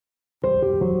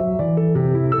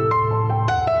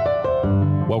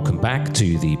Welcome back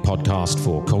to the podcast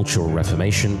for Cultural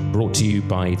Reformation, brought to you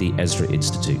by the Ezra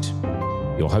Institute.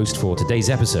 Your host for today's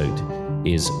episode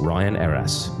is Ryan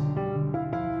Eras.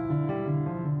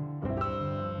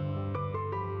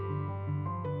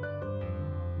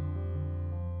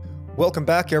 Welcome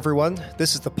back, everyone.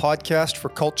 This is the podcast for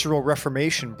Cultural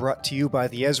Reformation, brought to you by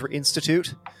the Ezra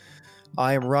Institute.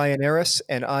 I am Ryan Eras,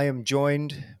 and I am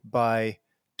joined by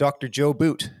Dr. Joe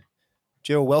Boot.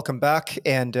 Joe, welcome back,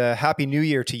 and Happy New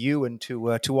Year to you and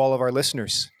to all of our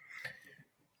listeners.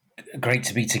 Great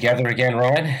to be together again,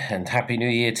 Ryan, and Happy New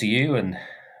Year to you and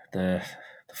the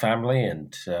family.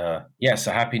 And yes,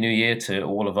 a Happy New Year to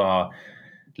all of our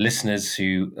listeners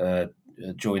who are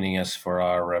joining us for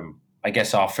our,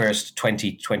 our first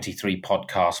 2023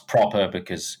 podcast proper,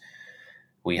 because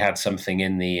we had something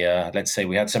in the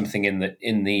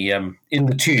in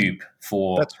the tube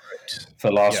for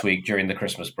last week during the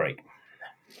Christmas break.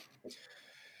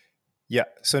 Yeah.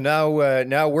 So now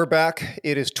we're back.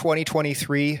 It is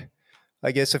 2023.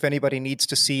 I guess if anybody needs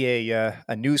to see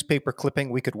a newspaper clipping,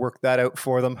 we could work that out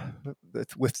for them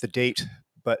with the date.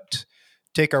 But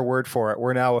take our word for it.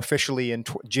 We're now officially in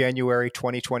January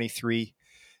 2023,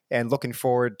 and looking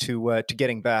forward to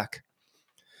getting back.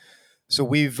 So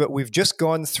we've just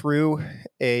gone through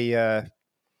a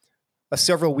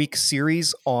several week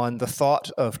series on the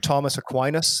thought of Thomas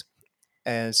Aquinas,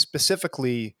 and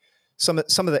specifically some of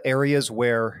the areas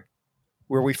where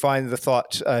we find the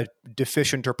thought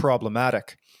deficient or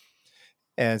problematic.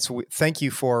 And so thank you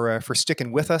for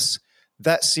sticking with us.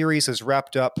 That series is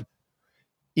wrapped up.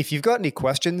 If you've got any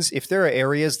questions, if there are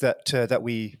areas that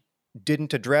we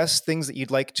didn't address, things that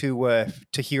you'd like to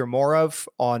hear more of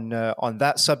on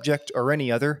that subject or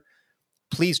any other,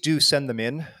 please do send them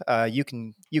in. You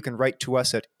can write to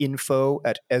us at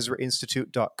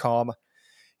info@ezrainstitute.com.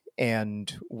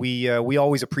 And we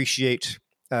always appreciate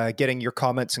getting your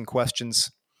comments and questions,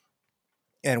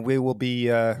 and we'll be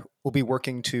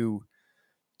working to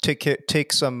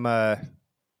take some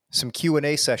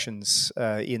Q&A sessions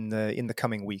in the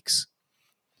coming weeks.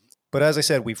 But as I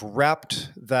said, we've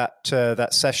wrapped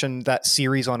that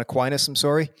series on Aquinas.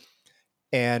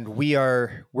 And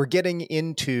we're getting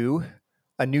into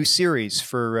a new series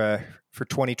for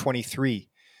 2023.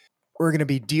 We're going to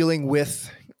be dealing with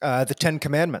the Ten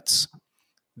Commandments.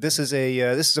 This is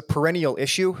a perennial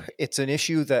issue. It's an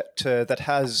issue that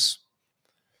has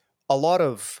a lot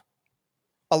of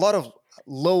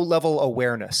low level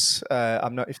awareness.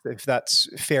 I'm not if that's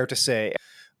fair to say,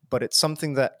 but it's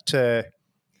something that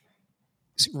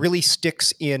really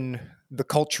sticks in the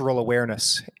cultural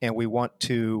awareness, and we want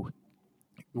to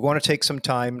take some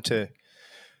time to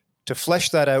flesh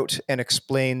that out and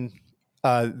explain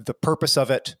the purpose of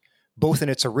it, both in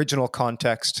its original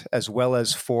context as well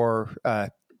as for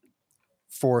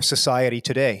society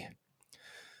today.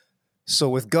 So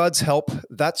with God's help,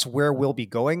 that's where we'll be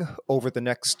going over the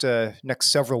next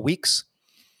several weeks.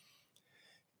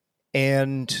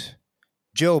 And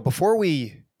Joe, before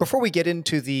we get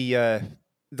into the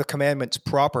commandments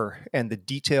proper and the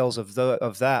details of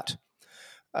that,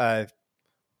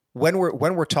 when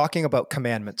we're talking about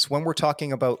commandments, when we're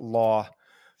talking about law,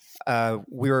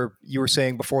 you were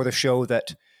saying before the show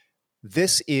that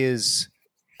this is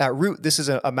at root, this is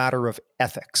a matter of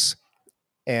ethics.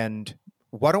 And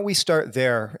why don't we start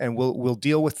there, and we'll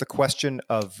deal with the question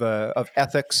of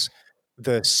ethics,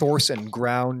 the source and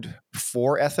ground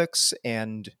for ethics,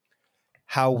 and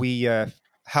how we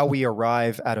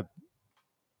arrive at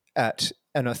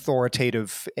an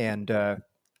authoritative and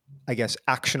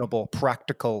actionable,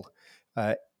 practical,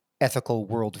 ethical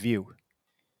worldview.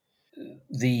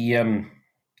 The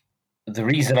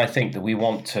reason I think that we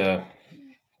want to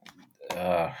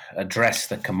address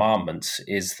the commandments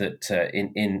is that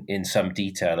in some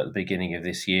detail at the beginning of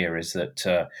this year is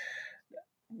that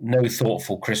no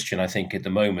thoughtful Christian, I think, at the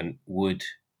moment would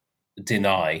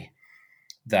deny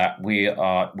that we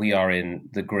are in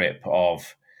the grip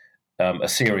of a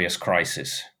serious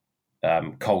crisis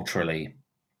culturally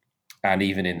and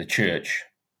even in the church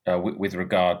with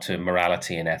regard to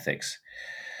morality and ethics.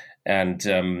 And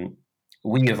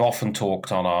we have often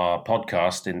talked on our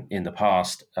podcast in the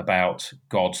past about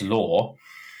God's law,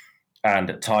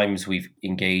 and at times we've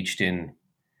engaged in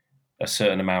a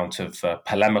certain amount of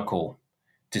polemical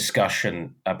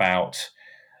discussion about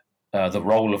the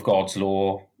role of God's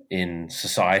law in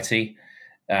society,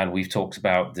 and we've talked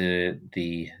about the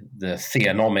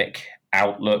theonomic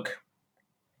outlook,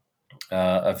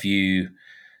 a view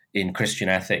in Christian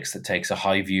ethics that takes a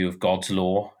high view of God's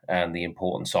law and the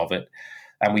importance of it.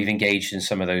 And we've engaged in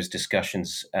some of those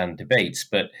discussions and debates.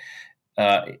 But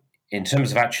in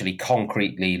terms of actually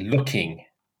concretely looking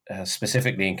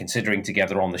specifically in considering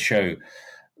together on the show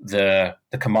the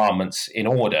commandments in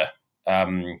order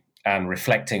and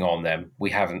reflecting on them.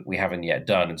 We haven't yet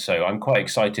done, and so I'm quite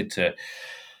excited to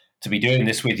be doing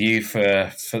this with you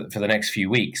for the next few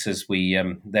weeks, as we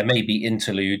there may be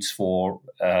interludes for,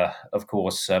 of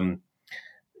course,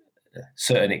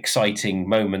 certain exciting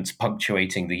moments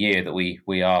punctuating the year that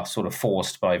we are sort of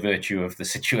forced by virtue of the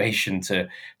situation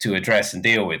to address and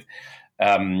deal with.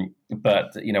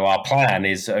 But our plan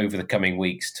is over the coming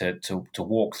weeks to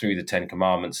walk through the Ten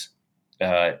Commandments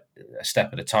a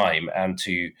step at a time, and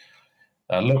to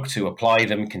look to apply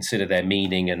them, consider their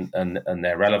meaning and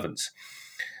their relevance.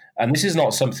 And this is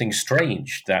not something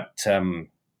strange that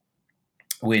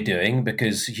we're doing,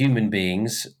 because human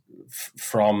beings,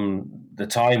 from the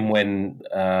time when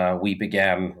we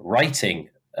began writing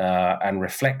and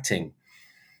reflecting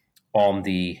on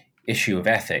the issue of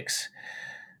ethics,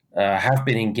 have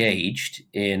been engaged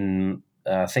in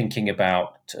thinking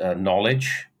about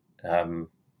knowledge,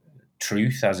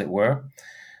 truth, as it were,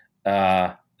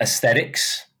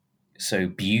 aesthetics, so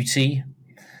beauty,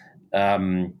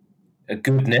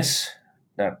 goodness,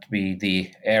 that would be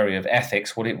the area of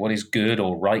ethics, what is good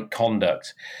or right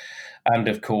conduct, and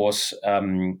of course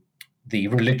the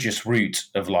religious root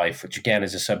of life, which again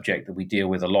is a subject that we deal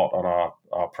with a lot on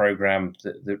our program,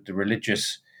 the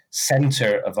religious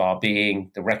center of our being,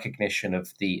 the recognition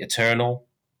of the eternal,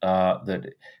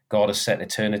 that God has set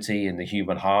eternity in the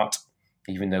human heart,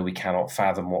 even though we cannot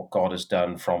fathom what God has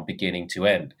done from beginning to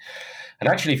end. And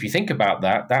actually, if you think about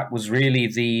that, that was really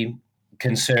the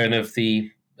concern of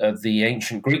the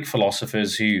ancient Greek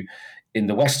philosophers, who in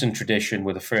the Western tradition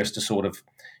were the first to sort of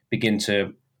begin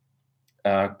to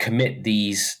commit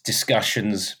these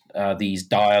discussions, these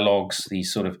dialogues,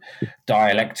 these sort of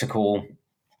dialectical,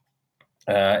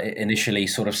 initially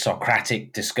sort of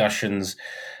Socratic discussions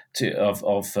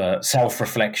of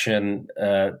self-reflection,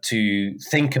 to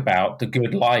think about the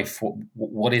good life,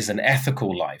 what is an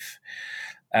ethical life.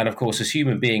 And of course, as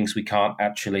human beings, we can't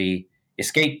actually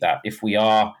escape that. If we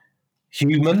are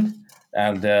human,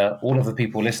 and all of the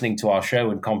people listening to our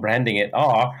show and comprehending it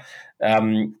are,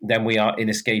 then we are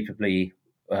inescapably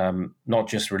not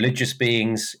just religious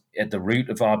beings at the root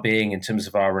of our being in terms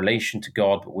of our relation to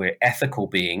God, but we're ethical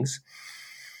beings.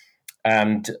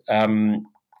 And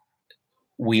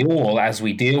we all, as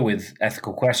we deal with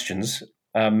ethical questions,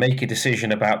 make a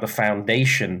decision about the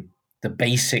foundation, the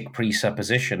basic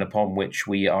presupposition upon which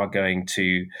we are going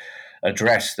to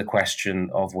address the question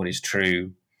of what is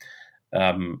true,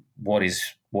 what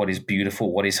is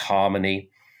beautiful, what is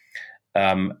harmony,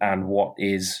 and what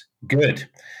is good.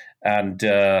 And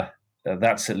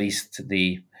that's at least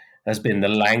has been the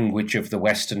language of the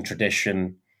Western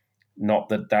tradition. Not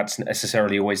that that's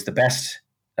necessarily always the best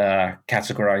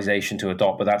categorization to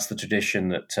adopt, but that's the tradition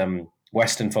that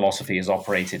Western philosophy has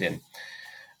operated in.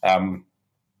 And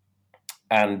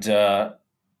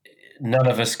none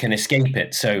of us can escape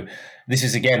it. So this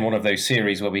is again one of those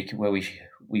series where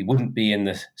we wouldn't be in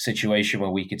the situation where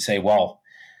we could say, well,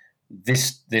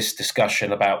 this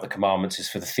discussion about the commandments is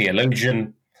for the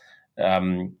theologian.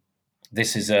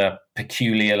 This is a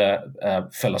peculiar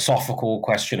philosophical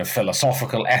question of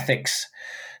philosophical ethics.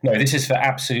 No, this is for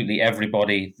absolutely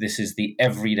everybody. This is the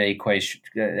everyday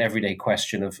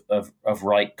question of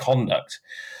right conduct.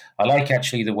 I like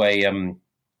actually the way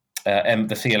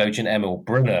the theologian Emil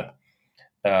Brunner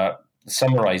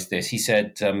summarized this. He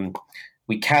said,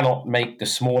 we cannot make the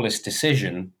smallest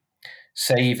decision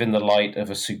save in the light of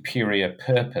a superior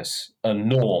purpose, a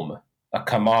norm, a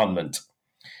commandment.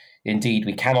 Indeed,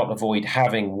 we cannot avoid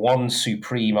having one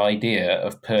supreme idea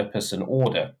of purpose and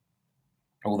order,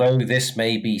 although this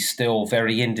may be still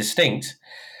very indistinct,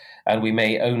 and we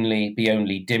may only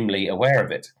be dimly aware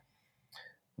of it.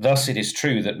 Thus, it is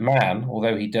true that man,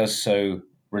 although he does so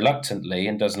reluctantly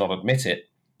and does not admit it,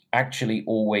 actually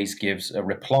always gives a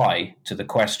reply to the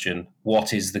question,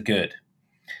 what is the good?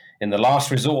 In the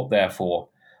last resort, therefore,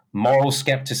 moral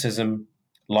skepticism,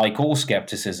 like all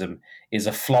skepticism, is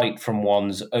a flight from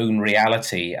one's own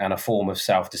reality and a form of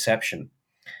self-deception.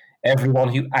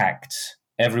 Everyone who acts,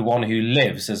 everyone who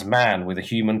lives as man with a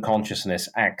human consciousness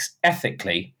acts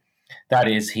ethically. That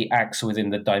is, he acts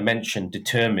within the dimension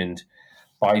determined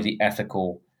by the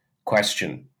ethical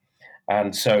question.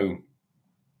 And so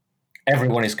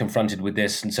everyone is confronted with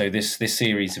this. And so this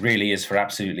series really is for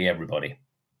absolutely everybody.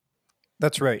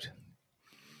 That's right.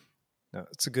 No,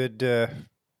 it's a good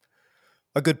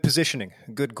positioning,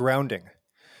 a good grounding.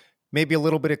 Maybe a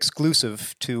little bit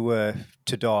exclusive to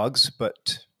dogs,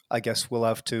 but I guess we'll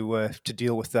have to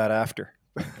deal with that after.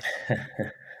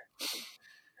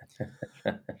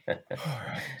 All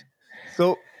right.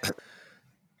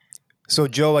 So,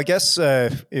 Joe, I guess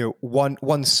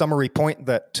one summary point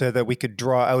that we could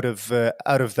draw out of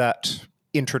that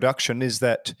introduction is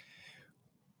that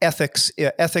ethics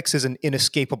is an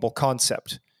inescapable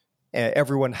concept.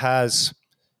 Everyone has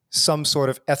some sort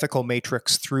of ethical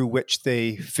matrix through which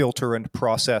they filter and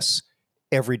process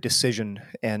every decision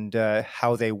and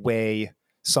how they weigh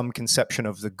some conception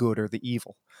of the good or the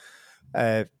evil.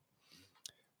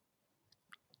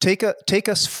 Take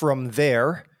us from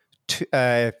there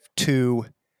to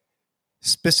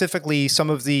specifically some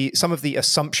of the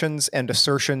assumptions and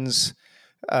assertions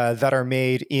that are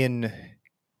made in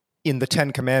the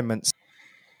Ten Commandments.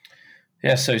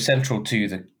 Yeah, so central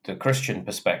to the Christian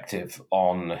perspective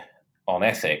on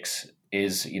ethics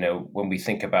is, when we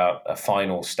think about a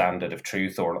final standard of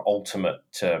truth or an ultimate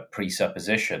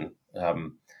presupposition,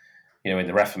 in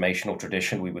the Reformational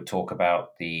tradition, we would talk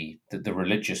about the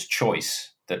religious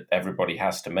choice that everybody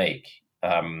has to make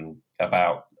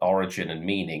about origin and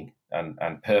meaning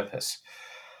and purpose.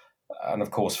 And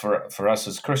of course, for us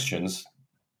as Christians,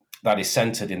 that is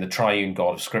centered in the triune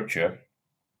God of Scripture,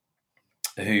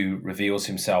 who reveals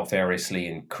himself variously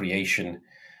in creation,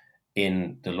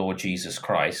 in the Lord Jesus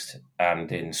Christ,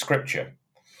 and in Scripture.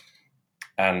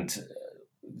 And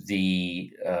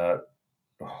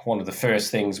one of the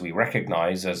first things we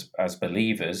recognize as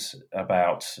believers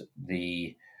about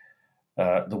the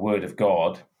Word of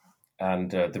God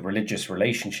and the religious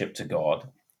relationship to God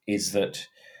is that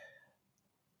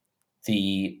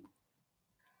the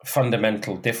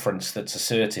fundamental difference that's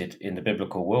asserted in the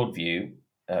biblical worldview,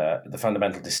 the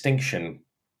fundamental distinction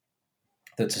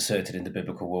that's asserted in the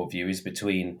biblical worldview is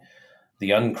between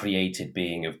the uncreated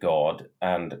being of God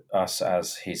and us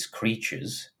as his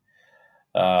creatures.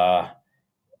 And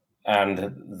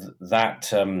that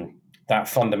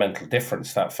fundamental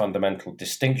difference, that fundamental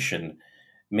distinction,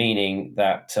 meaning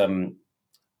that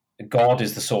God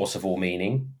is the source of all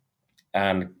meaning,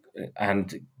 and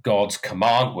God's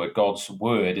command word, God's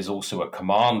word is also a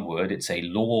command word. It's a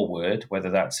law word, whether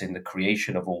that's in the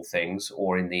creation of all things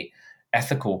or in the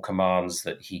ethical commands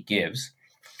that he gives.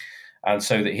 And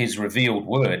so that his revealed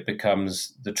word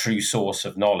becomes the true source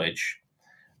of knowledge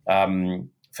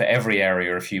for every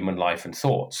area of human life and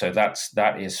thought. So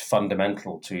that is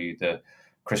fundamental to the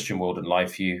Christian world and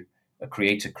life view, a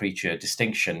creator-creature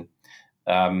distinction,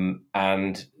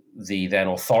 and the then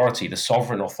authority, the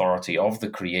sovereign authority of the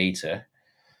Creator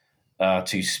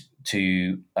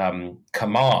to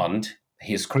command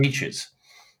his creatures.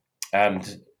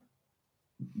 And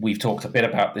we've talked a bit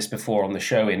about this before on the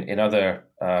show in other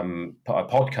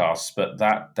podcasts, but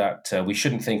that we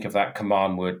shouldn't think of that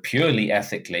command word purely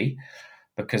ethically,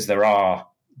 because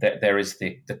there is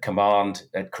the command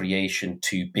at creation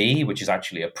to be, which is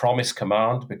actually a promise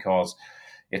command, because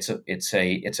it's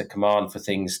a command for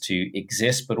things to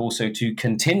exist, but also to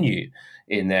continue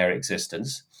in their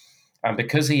existence. And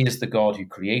because he is the God who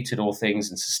created all things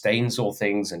and sustains all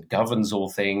things and governs all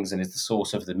things and is the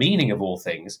source of the meaning of all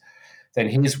things, then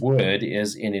his word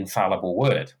is an infallible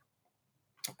word.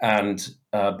 And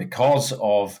because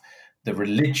of the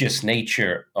religious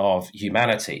nature of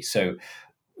humanity, so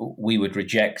we would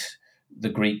reject the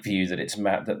Greek view that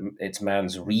it's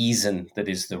man's reason that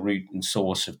is the root and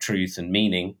source of truth and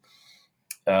meaning.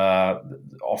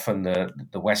 Often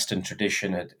the Western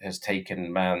tradition has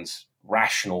taken man's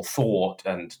rational thought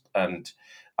and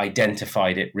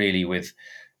identified it really with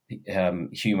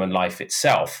human life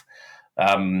itself,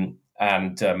 and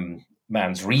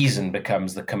man's reason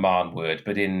becomes the command word.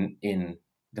 But in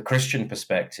the Christian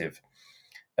perspective,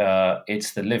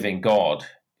 it's the living God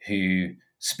who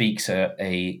speaks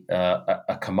a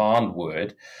command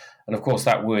word. And of course,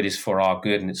 that word is for our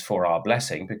good and it's for our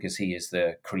blessing, because he is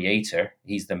the creator,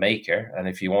 he's the maker. And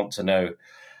if you want to know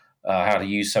how to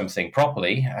use something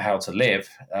properly, how to live,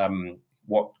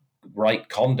 what right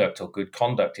conduct or good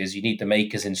conduct is, you need the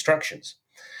maker's instructions.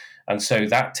 And so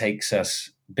that takes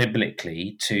us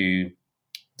biblically to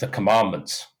the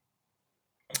commandments.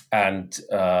 And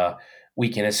we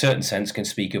can, in a certain sense, can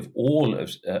speak of all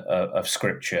of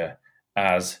Scripture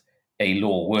as a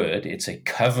law word. It's a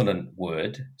covenant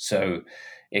word, so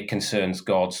it concerns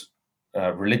God's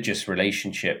religious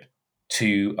relationship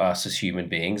to us as human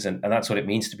beings, and that's what it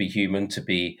means to be human, to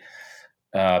be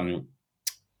a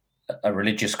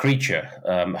religious creature,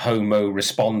 homo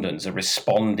respondens, a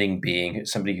responding being,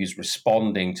 somebody who's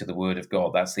responding to the word of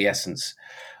God. That's the essence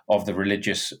of the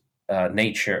religious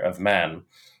nature of man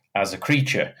as a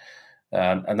creature,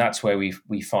 and that's where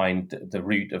we find the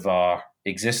root of our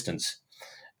existence.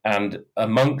 And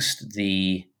amongst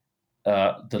the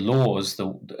laws,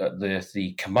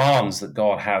 the commands that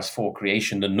God has for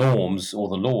creation, the norms or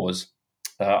the laws,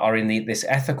 are in this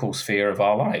ethical sphere of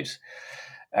our lives.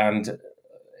 And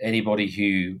anybody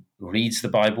who reads the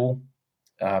Bible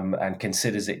and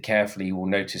considers it carefully will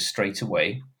notice straight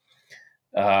away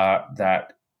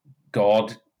that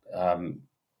God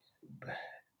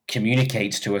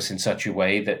communicates to us in such a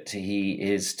way that he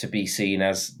is to be seen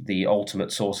as the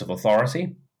ultimate source of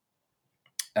authority.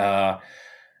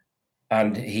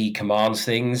 And he commands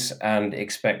things and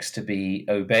expects to be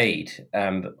obeyed.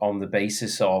 And on the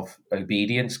basis of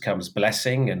obedience comes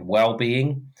blessing and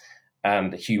well-being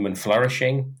and human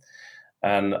flourishing.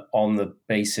 And on the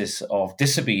basis of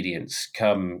disobedience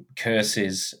come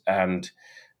curses and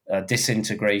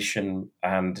disintegration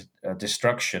and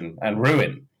destruction and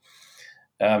ruin,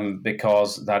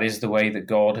 because that is the way that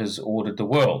God has ordered the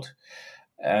world.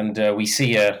 And we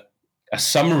see a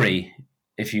summary,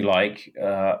 if you like,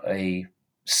 a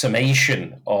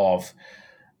summation of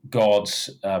God's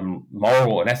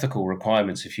moral and ethical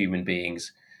requirements of human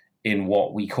beings in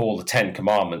what we call the Ten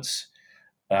Commandments,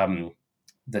 the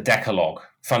Decalogue,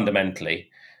 fundamentally.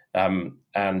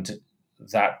 And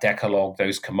that Decalogue,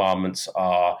 those commandments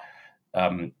are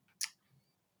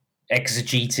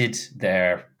exegeted,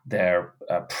 they're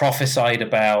prophesied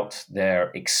about,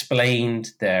 they're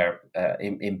explained, they're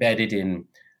embedded in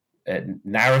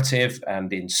narrative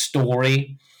and in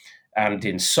story and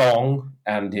in song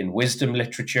and in wisdom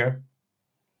literature.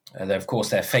 Of course,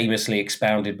 they're famously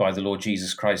expounded by the Lord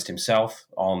Jesus Christ himself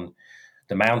on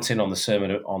the mountain, on the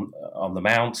Sermon on the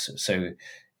Mount. So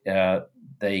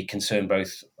they concern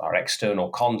both our external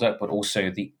conduct, but also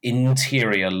the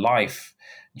interior life.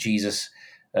 Jesus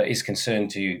is concerned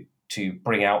to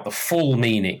bring out the full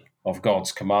meaning of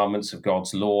God's commandments, of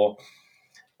God's law.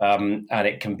 And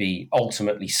it can be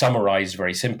ultimately summarized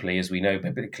very simply, as we know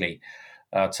biblically,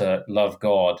 to love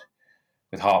God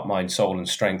with heart, mind, soul, and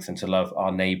strength, and to love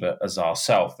our neighbor as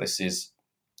ourselves. This is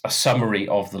a summary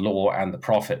of the law and the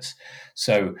prophets.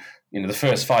 So, the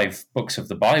first 5 books of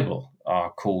the Bible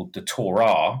are called the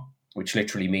Torah, which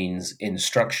literally means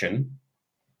instruction.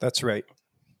 That's right.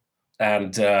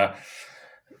 And the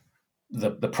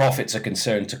prophets are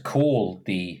concerned to call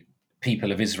the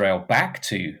people of Israel back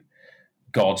to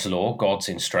God's law, God's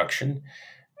instruction.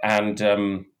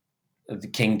 And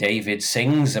King David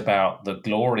sings about the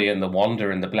glory and the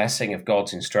wonder and the blessing of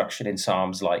God's instruction in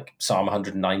Psalms like Psalm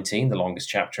 119, the longest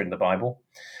chapter in the Bible.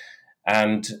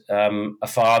 And a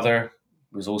father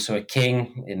who was also a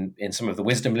king in some of the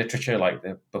wisdom literature, like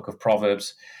the book of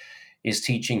Proverbs, is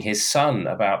teaching his son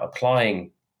about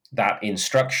applying that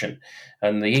instruction.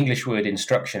 And the English word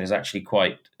instruction is actually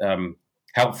quite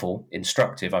helpful,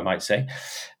 instructive, I might say,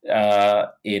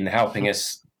 in helping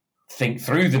us think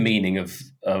through the meaning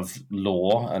of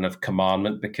law and of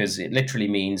commandment, because it literally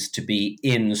means to be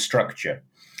in structure.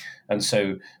 And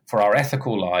so for our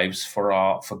ethical lives,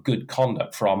 for good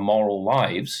conduct, for our moral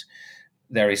lives,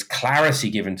 there is clarity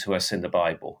given to us in the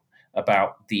Bible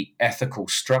about the ethical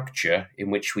structure in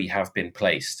which we have been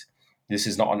placed. This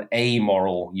is not an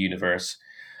amoral universe,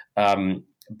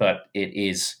 but it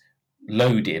is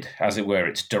loaded, as it were.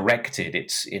 It's directed,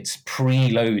 it's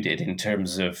preloaded in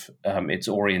terms of its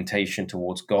orientation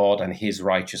towards God and his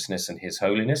righteousness and his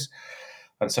holiness.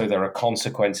 And so there are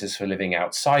consequences for living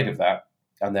outside of that,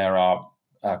 and there are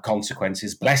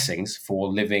consequences, blessings, for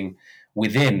living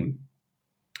within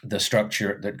the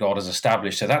structure that God has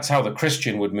established. So that's how the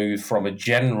Christian would move from a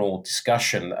general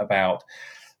discussion about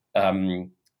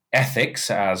ethics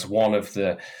as one of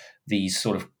these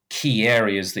sort of key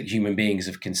areas that human beings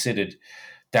have considered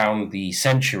down the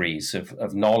centuries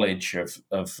of knowledge,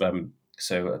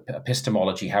 so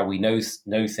epistemology, how we know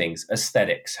things,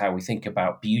 aesthetics, how we think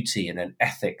about beauty, and then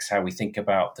ethics, how we think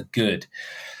about the good.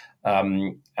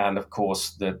 And of course,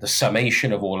 the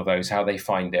summation of all of those, how they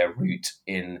find their root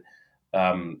in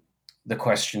the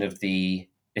question of the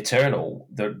eternal,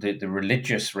 the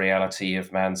religious reality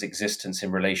of man's existence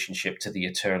in relationship to the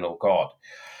eternal God.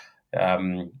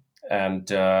 And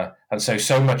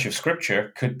so much of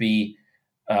Scripture could be,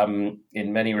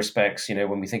 in many respects,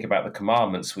 when we think about the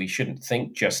commandments, we shouldn't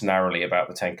think just narrowly about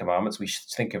the Ten Commandments. We should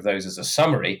think of those as a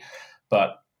summary,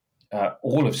 but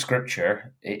all of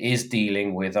Scripture is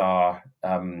dealing with our,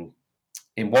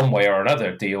 in one way or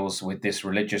another, deals with this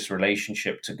religious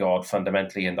relationship to God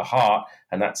fundamentally in the heart,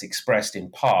 and that's expressed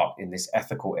in part in this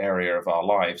ethical area of our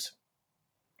lives,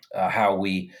 how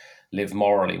we live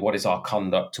morally, what is our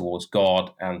conduct towards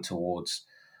God and towards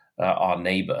our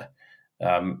neighbor.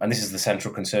 And this is the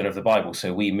central concern of the Bible.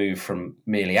 So we move from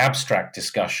merely abstract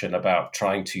discussion about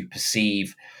trying to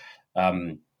perceive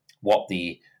what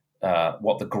the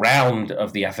ground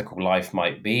of the ethical life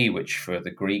might be, which for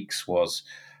the Greeks was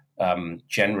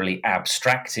generally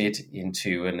abstracted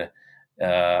into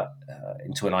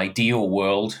into an ideal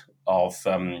world of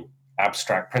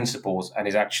abstract principles, and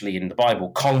is actually in the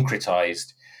Bible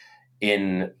concretized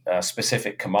in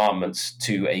specific commandments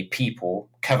to a people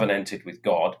covenanted with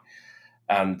God,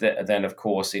 and then, of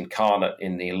course, incarnate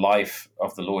in the life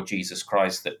of the Lord Jesus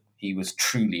Christ, that he was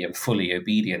truly and fully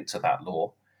obedient to that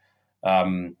law.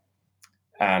 And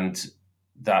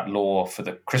that law for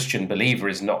the Christian believer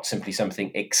is not simply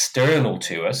something external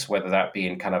to us, whether that be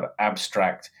in kind of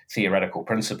abstract theoretical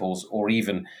principles or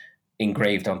even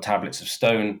engraved on tablets of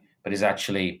stone, but is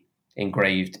actually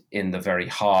engraved in the very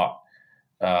heart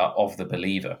of the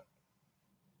believer.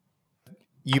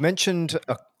 You mentioned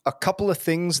a couple of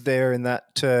things there in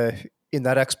that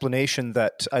explanation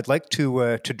that I'd like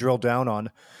to drill down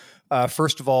on.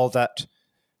 First of all, that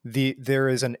there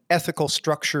is an ethical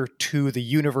structure to the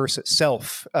universe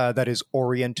itself that is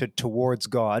oriented towards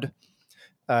God,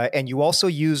 and you also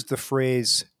used the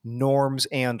phrase norms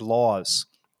and laws,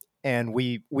 and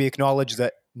we acknowledge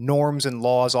that norms and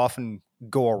laws often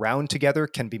go around together,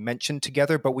 can be mentioned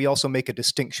together, but we also make a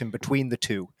distinction between the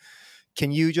two.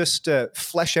 Can you just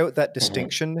flesh out that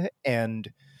distinction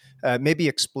and maybe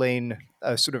explain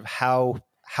sort of how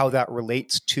that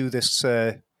relates to this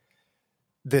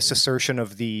assertion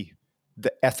of the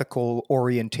ethical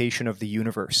orientation of the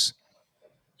universe?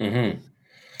 Mm-hmm.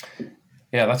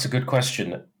 Yeah, that's a good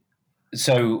question.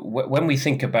 So when we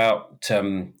think about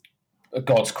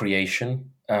God's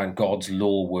creation and God's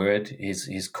law word,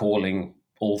 his calling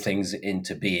all things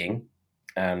into being,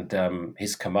 and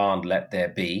his command, let there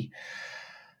be,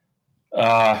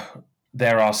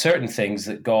 there are certain things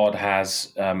that God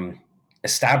has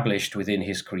established within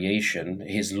his creation,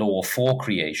 his law for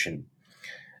creation,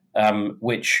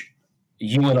 which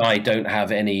you and I don't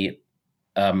have any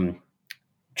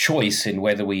choice in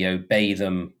whether we obey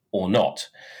them or not.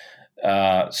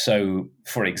 So,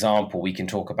 for example, we can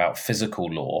talk about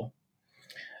physical law.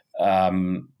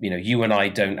 You and I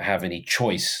don't have any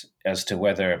choice as to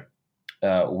whether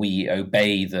we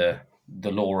obey the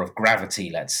law of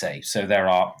gravity, let's say. So there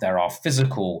are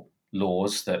physical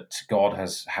laws that God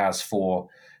has for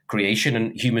creation,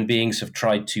 and human beings have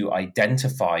tried to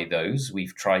identify those.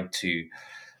 We've tried to,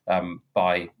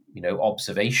 by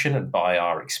observation and by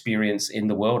our experience in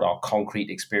the world, our concrete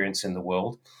experience in the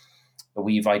world,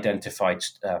 we've identified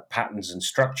patterns and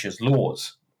structures,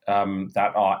 laws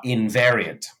that are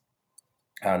invariant,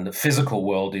 and the physical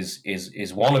world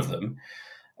is one of them.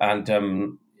 And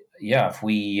if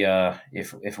we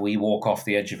walk off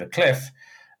the edge of a cliff,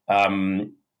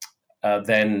 then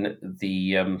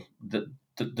the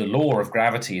law of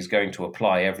gravity is going to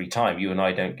apply every time. You and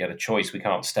I don't get a choice. We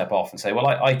can't step off and say, well,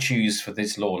 I choose for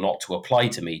this law not to apply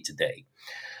to me today,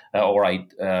 or I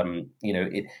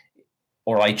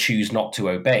choose not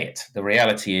to obey it. The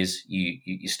reality is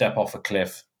you step off a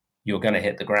cliff, you're going to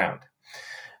hit the ground.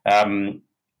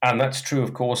 And that's true,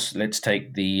 of course. Let's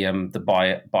take the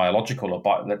biological,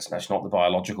 that's not the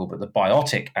biological, but the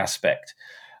biotic aspect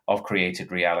of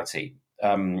created reality.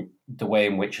 The way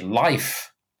in which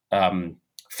life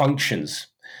functions.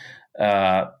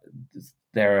 There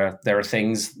are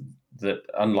things that,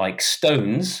 unlike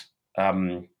stones,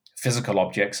 physical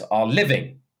objects are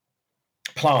living.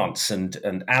 Plants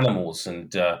and animals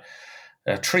and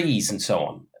trees and so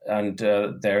on. And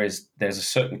there's a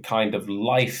certain kind of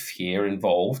life here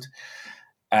involved,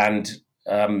 and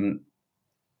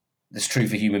it's true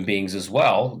for human beings as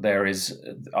well. There is,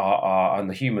 and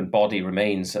the human body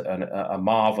remains a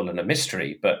marvel and a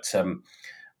mystery. But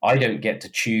I don't get to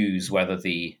choose whether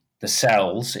the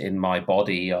cells in my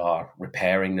body are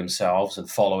repairing themselves and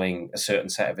following a certain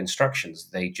set of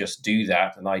instructions. They just do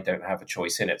that, and I don't have a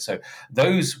choice in it. So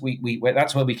those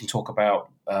that's where we can talk about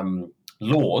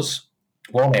laws.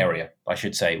 One area, I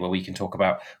should say, where we can talk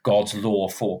about God's law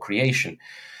for creation.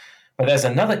 But there's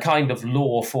another kind of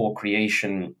law for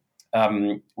creation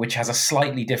which has a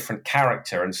slightly different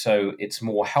character, and so it's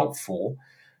more helpful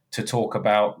to talk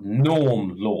about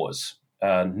norm laws.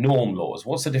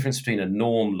 What's the difference between a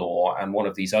norm law and one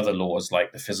of these other laws,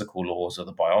 like the physical laws or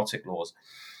the biotic laws?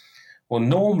 Well,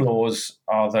 norm laws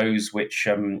are those which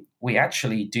we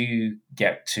actually do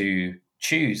get to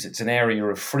choose. It's an area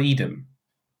of freedom.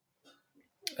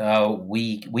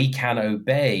 We can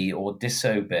obey or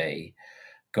disobey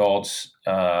God's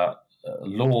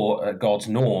law, God's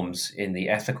norms in the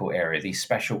ethical area, these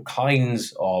special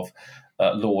kinds of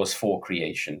laws for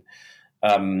creation.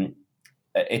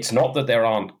 It's not that there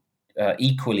aren't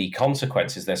equally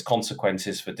consequences. There's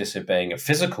consequences for disobeying a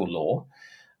physical law.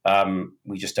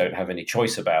 We just don't have any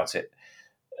choice about it.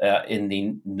 In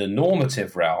the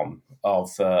normative realm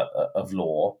of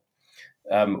law,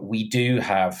 we do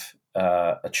have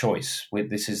a choice.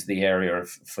 This is the area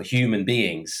for human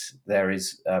beings. There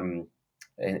is in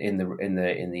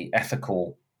the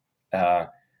ethical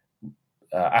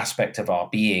aspect of our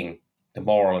being, the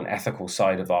moral and ethical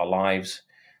side of our lives,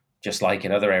 just like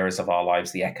in other areas of our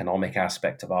lives, the economic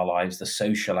aspect of our lives, the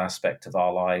social aspect of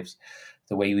our lives,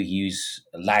 the way we use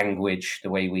language, the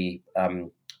way we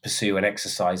pursue and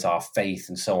exercise our faith,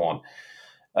 and so on.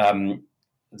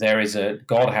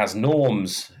 God has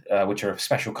norms which are a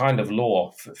special kind of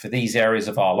law for these areas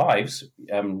of our lives.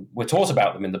 We're taught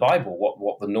about them in the Bible,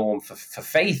 what the norm for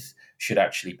faith should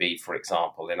actually be, for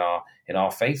example, in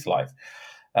our faith life.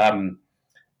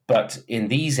 But in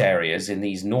these areas, in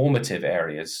these normative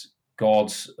areas,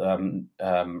 God's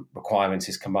requirements,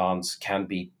 his commands can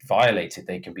be violated.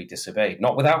 They can be disobeyed,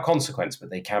 not without consequence, but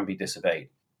they can be disobeyed.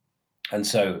 And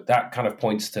so that kind of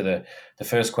points to the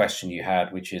first question you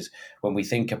had, which is when we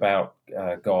think about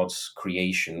God's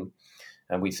creation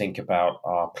and we think about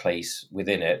our place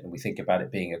within it, and we think about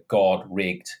it being a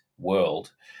God-rigged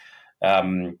world,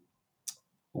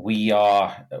 we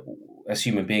are, as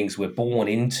human beings, we're born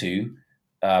into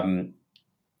a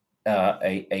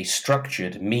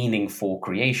structured, meaningful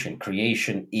creation.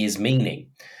 Creation is meaning.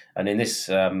 And in this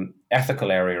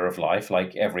ethical area of life,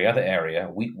 like every other area,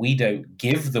 we don't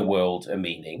give the world a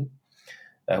meaning.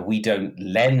 We don't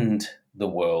lend the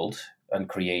world and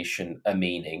creation a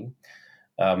meaning.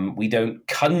 We don't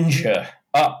conjure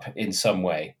up in some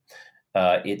way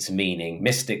its meaning,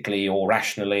 mystically or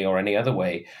rationally or any other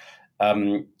way.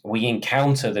 We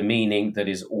encounter the meaning that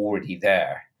is already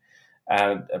there,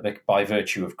 and by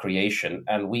virtue of creation,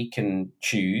 and we can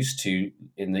choose to,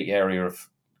 in the area of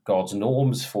God's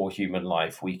norms for human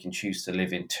life, we can choose to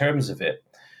live in terms of it,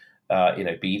 in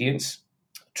obedience,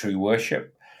 true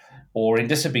worship, or in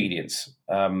disobedience,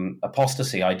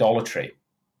 apostasy, idolatry.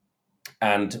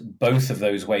 And both of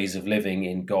those ways of living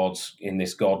in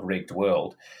this God-rigged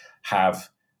world have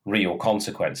real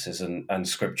consequences, and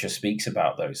Scripture speaks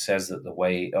about those, says that the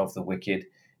way of the wicked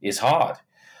is hard.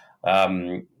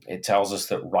 It tells us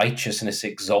that righteousness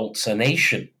exalts a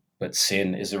nation, but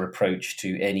sin is a reproach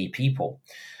to any people.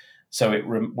 So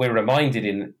we're reminded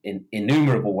in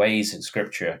innumerable ways in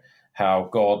Scripture how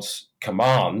God's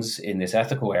commands in this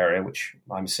ethical area, which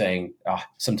I'm saying are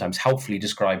sometimes helpfully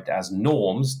described as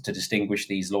norms to distinguish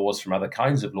these laws from other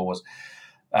kinds of laws,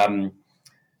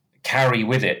 carry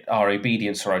with it, our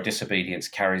obedience or our disobedience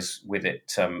carries with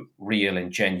it real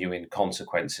and genuine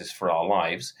consequences for our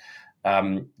lives,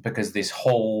 because this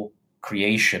whole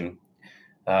creation,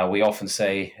 we often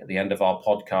say at the end of our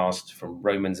podcast from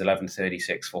Romans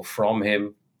 11:36, for from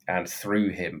him and through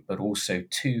him, but also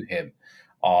to him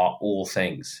are all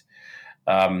things.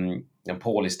 And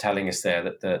Paul is telling us there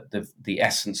that the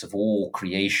essence of all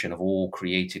creation, of all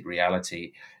created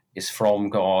reality, is from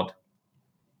God.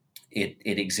 It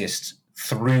exists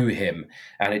through him,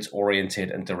 and it's oriented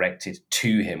and directed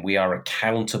to him. We are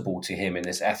accountable to him in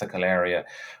this ethical area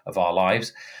of our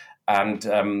lives. And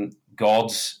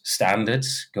God's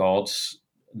standards, God's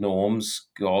norms,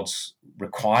 God's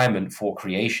requirement for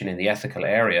creation in the ethical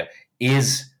area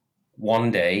is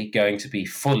one day going to be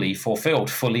fully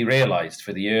fulfilled, fully realized,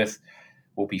 for the earth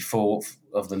will be full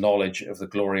of the knowledge of the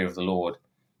glory of the Lord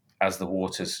as the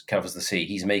waters covers the sea.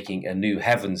 He's making a new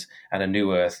heavens and a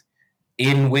new earth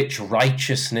in which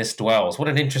righteousness dwells. What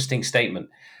an interesting statement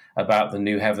about the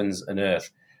new heavens and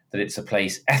earth, that it's a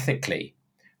place ethically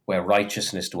where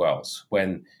righteousness dwells,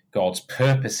 when God's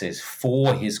purposes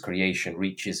for his creation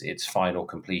reaches its final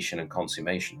completion and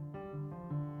consummation.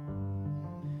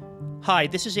 Hi,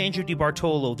 this is Andrew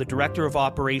DiBartolo, the Director of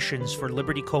Operations for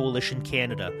Liberty Coalition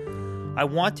Canada. I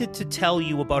wanted to tell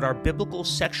you about our Biblical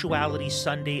Sexuality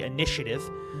Sunday initiative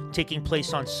taking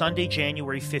place on Sunday,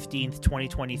 January 15th,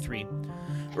 2023.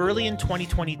 Early in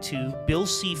 2022, Bill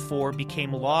C-4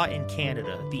 became law in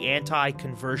Canada, the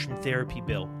anti-conversion therapy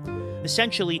bill.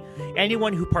 Essentially,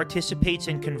 anyone who participates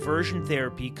in conversion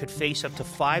therapy could face up to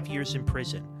 5 years in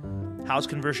prison. How's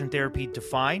conversion therapy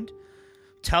defined?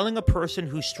 Telling a person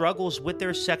who struggles with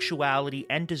their sexuality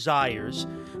and desires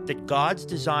that God's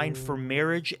design for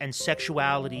marriage and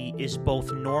sexuality is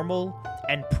both normal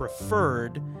and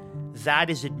preferred, that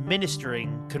is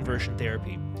administering conversion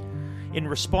therapy. In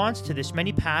response to this,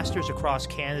 many pastors across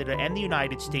Canada and the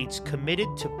United States committed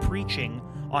to preaching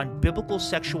on biblical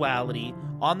sexuality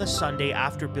on the Sunday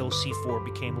after Bill C-4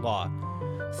 became law.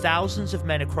 Thousands of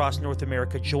men across North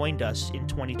America joined us in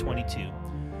 2022.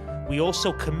 We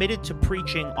also committed to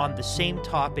preaching on the same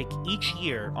topic each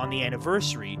year on the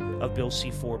anniversary of Bill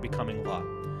C-4 becoming law.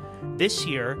 This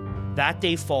year, that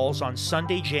day falls on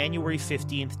Sunday, January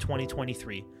 15th,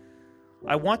 2023.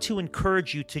 I want to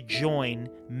encourage you to join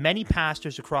many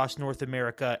pastors across North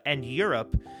America and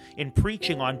Europe in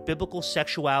preaching on Biblical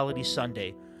Sexuality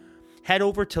Sunday. Head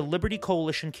over to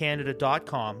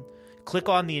libertycoalitioncanada.com, click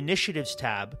on the Initiatives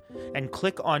tab, and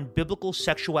click on Biblical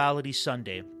Sexuality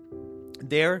Sunday.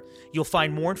 There, you'll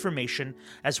find more information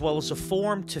as well as a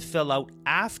form to fill out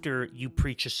after you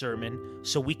preach a sermon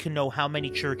so we can know how many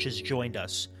churches joined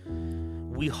us.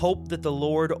 We hope that the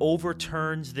Lord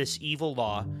overturns this evil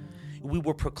law. We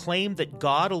will proclaim that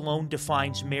God alone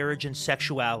defines marriage and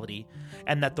sexuality,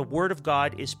 and that the Word of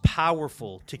God is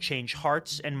powerful to change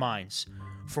hearts and minds.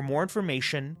 For more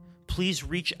information, please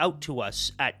reach out to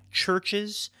us at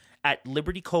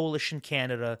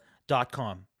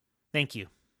churches@libertycoalitioncanada.com. Thank you.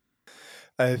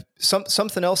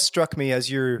 Something else struck me as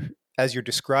you're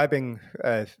describing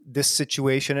this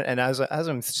situation, and as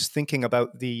I'm just thinking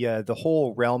about the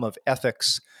whole realm of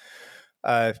ethics.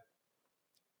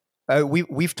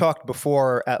 We've talked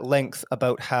before at length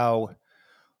about how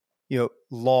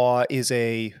law is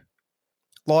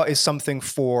something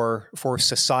for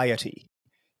society.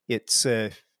 It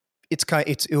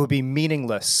would be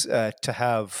meaningless to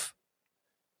have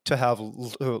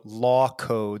law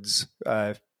codes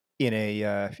in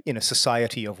a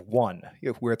society of one,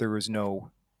 where there is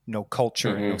no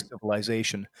culture and no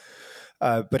civilization.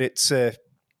 But it's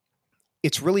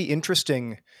really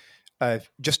interesting.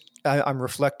 I'm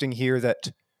reflecting here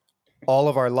that all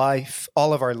of our life,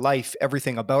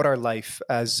 everything about our life,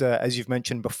 as you've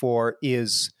mentioned before,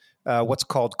 is what's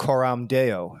called coram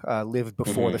Deo, lived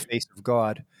before the face of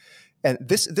God, and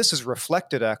this is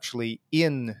reflected actually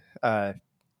in the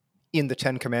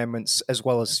Ten Commandments, as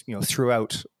well as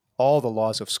throughout all the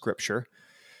laws of Scripture.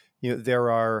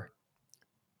 There are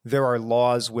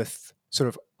laws with sort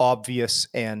of obvious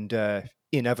and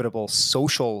inevitable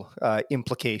social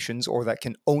implications, or that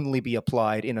can only be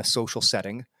applied in a social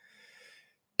setting,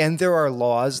 and there are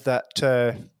laws that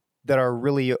are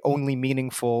really only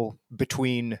meaningful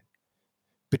between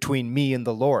me and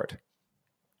the Lord.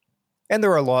 And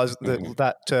there are laws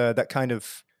that kind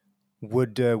of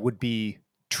would be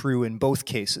true in both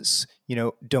cases.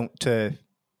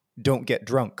 Don't get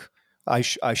drunk. I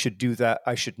should do that.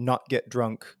 I should not get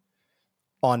drunk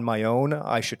on my own.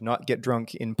 I should not get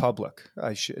drunk in public.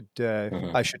 I should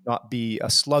not be a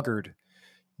sluggard,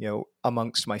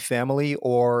 amongst my family,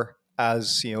 or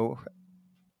as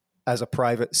a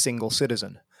private single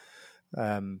citizen,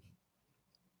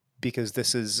 because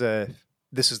this is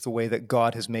the way that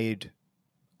God has made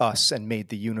us and made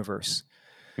the universe.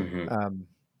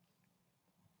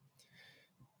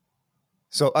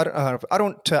 So I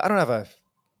don't have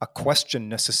a question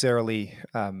necessarily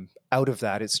out of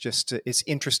that. It's just it's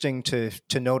interesting to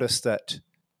notice that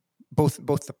both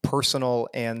the personal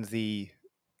and the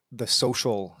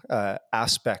social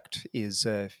aspect is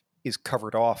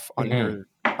covered off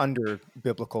under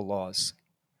biblical laws.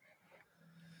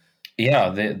 Yeah,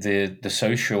 the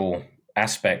social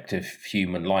aspect of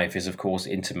human life is, of course,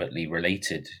 intimately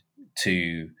related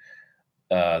to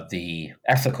the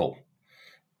ethical,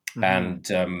 and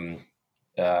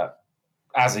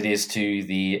as it is to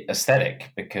the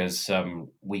aesthetic, because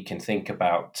we can think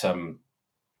about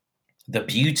the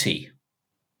beauty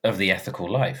of the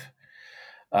ethical life,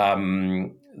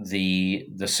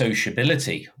 the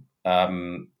sociability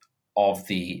of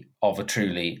a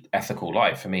truly ethical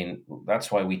life. I mean, that's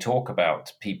why we talk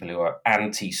about people who are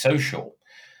antisocial,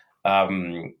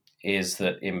 is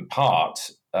that in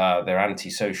part their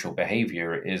antisocial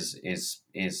behavior is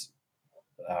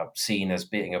seen as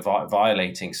being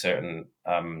violating certain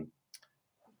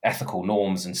ethical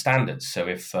norms and standards. So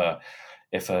if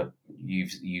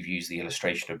you've used the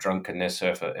illustration of drunkenness,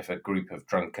 or if a group of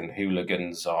drunken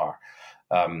hooligans are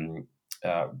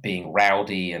being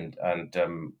rowdy and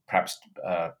perhaps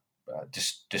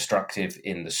destructive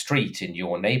in the street in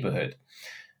your neighborhood,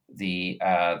 the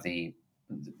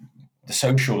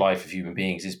social life of human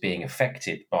beings is being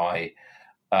affected by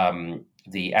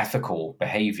the ethical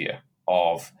behavior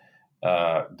of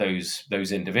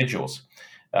those individuals.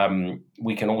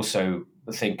 We can also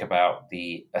think about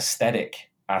the aesthetic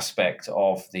aspect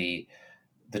of the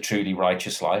truly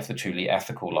righteous life, the truly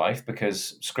ethical life,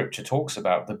 because Scripture talks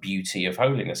about the beauty of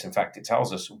holiness. In fact, it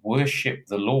tells us, worship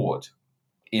the Lord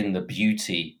in the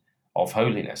beauty of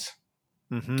holiness.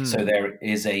 So there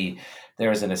is an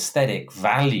aesthetic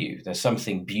value. There's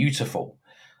something beautiful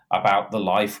about the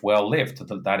life well lived.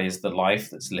 That is the life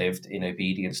that's lived in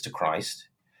obedience to Christ,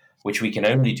 which we can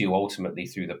only do ultimately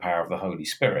through the power of the Holy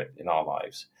Spirit in our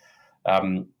lives.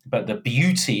 But the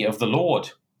beauty of the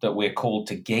Lord that we're called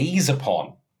to gaze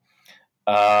upon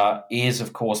is,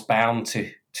 of course, bound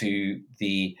to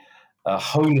the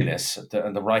holiness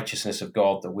and the righteousness of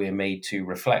God that we're made to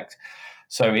reflect.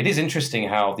 So it is interesting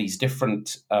how these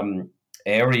different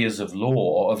areas of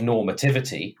law, of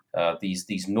normativity,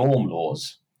 these norm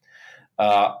laws,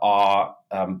 are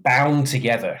bound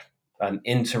together and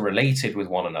interrelated with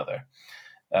one another.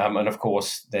 And of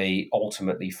course, they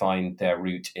ultimately find their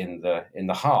root in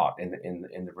the heart, in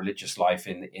the religious life,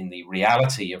 in the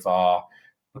reality of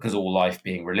because all life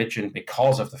being religion,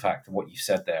 because of the fact of what you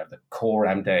said there, the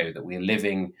coram Deo, that we're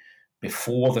living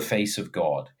before the face of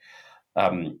God.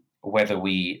 Whether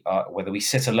we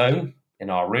sit alone in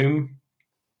our room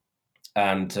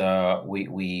and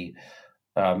we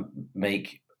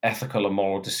make ethical and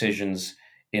moral decisions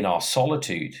in our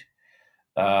solitude,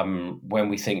 when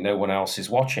we think no one else is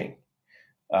watching,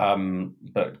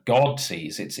 but God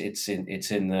sees. It's in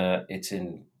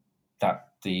that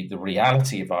the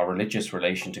reality of our religious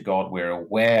relation to God. We're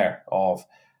aware of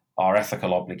our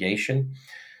ethical obligation,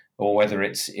 or whether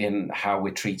it's in how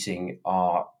we're treating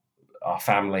our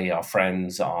family, our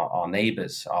friends, our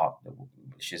neighbors,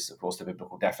 which is of course the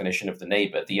biblical definition of the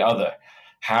neighbor, the other.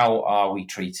 How are we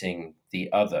treating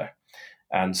the other?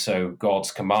 And so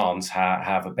God's commands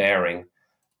have a bearing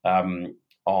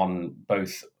on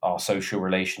both our social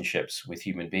relationships with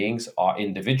human beings, our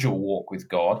individual walk with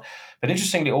God, but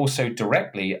interestingly also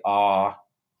directly our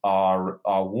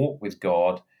walk with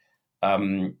God,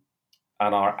 and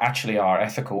our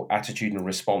ethical attitude and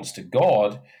response to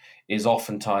God is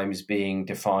oftentimes being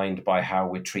defined by how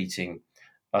we're treating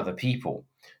other people.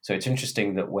 So it's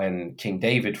interesting that when King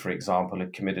David, for example,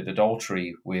 had committed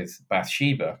adultery with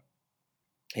Bathsheba,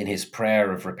 in his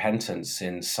prayer of repentance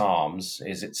in Psalms,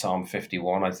 is it Psalm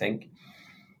 51, I think?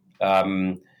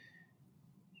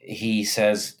 He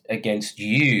says, "Against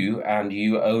you and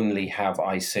you only have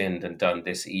I sinned and done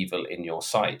this evil in your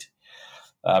sight."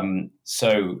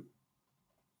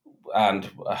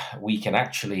 We can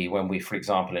actually, when we, for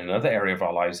example, in another area of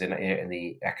our lives, in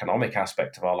the economic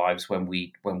aspect of our lives, when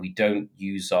we don't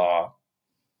use our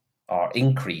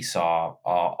increase,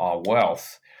 our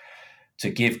wealth, to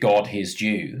give God his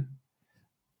due,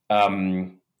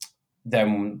 then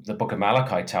the book of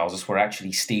Malachi tells us we're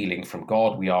actually stealing from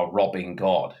God. We are robbing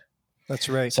God. That's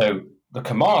right. So the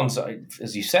commands,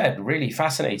 as you said, really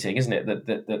fascinating, isn't it?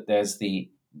 That there's the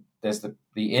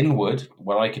inward,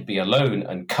 where I could be alone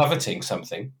and coveting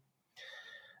something,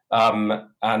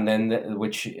 and then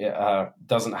which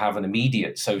doesn't have an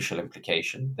immediate social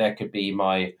implication. There could be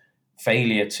my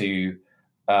failure to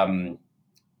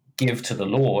give to the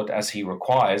Lord as he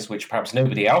requires, which perhaps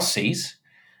nobody else sees,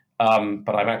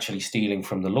 but I'm actually stealing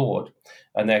from the Lord.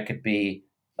 And there could be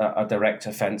a direct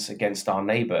offense against our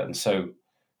neighbor. And so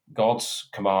God's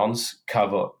commands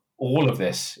cover all of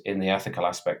this in the ethical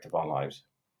aspect of our lives.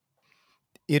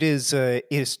 It is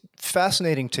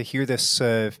fascinating to hear this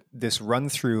run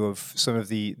through of some of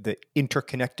the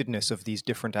interconnectedness of these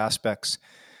different aspects.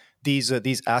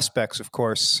 These aspects, of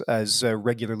course, as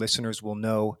regular listeners will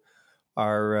know,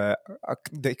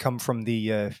 they come from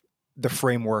the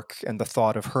framework and the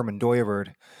thought of Herman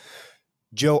Dooyeweerd.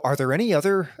 Joe, are there any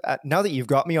other, now that you've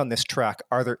got me on this track,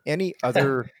 are there any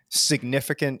other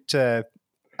significant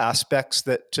aspects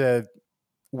that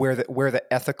where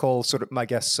the ethical sort of, I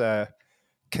guess,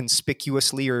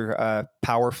 conspicuously or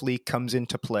powerfully comes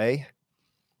into play?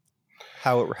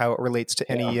 How it relates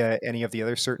to any of the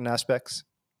other certain aspects?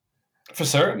 For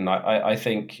certain, I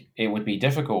think it would be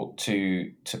difficult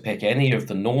to pick any of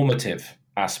the normative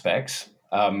aspects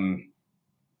of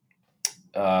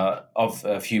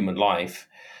human life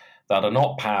that are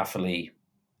not powerfully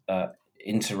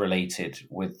interrelated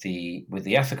with the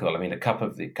ethical. I mean, a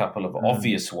couple of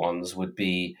obvious ones would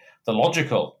be the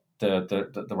logical,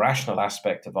 the rational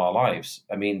aspect of our lives.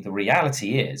 I mean, the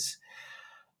reality is,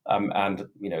 and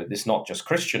this not just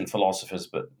Christian philosophers,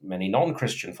 but many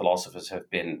non-Christian philosophers have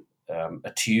been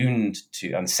attuned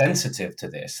to and sensitive to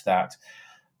this, that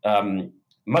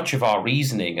much of our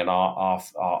reasoning and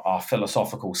our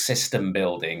philosophical system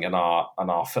building and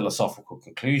our philosophical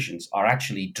conclusions are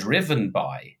actually driven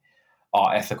by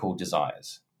our ethical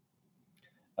desires.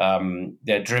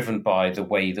 They're driven by the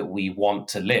way that we want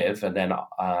to live, and then,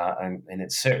 and in a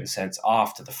certain sense,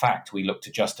 after the fact, we look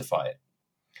to justify it.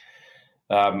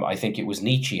 I think it was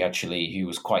Nietzsche, actually, who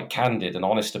was quite candid and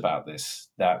honest about this,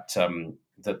 that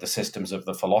the systems of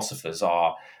the philosophers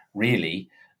are really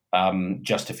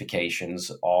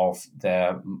justifications of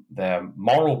their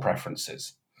moral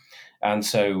preferences. And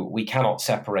so we cannot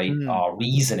separate our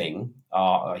reasoning,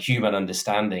 our human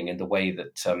understanding, in the way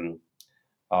that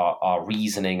our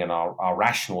reasoning and our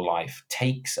rational life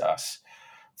takes us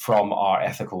from our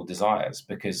ethical desires,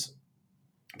 because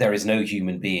there is no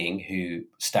human being who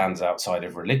stands outside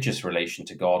of religious relation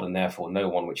to God, and therefore no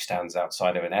one which stands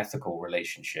outside of an ethical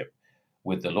relationship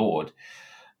with the Lord.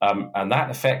 And that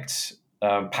affects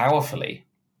powerfully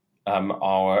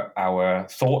our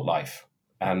thought life,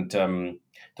 and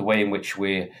the way in which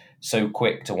we're so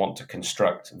quick to want to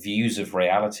construct views of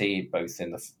reality, both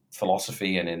in the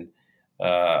philosophy and in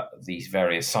these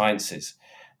various sciences,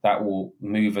 that will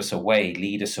move us away,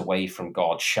 lead us away from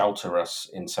God, shelter us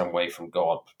in some way from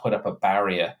God, put up a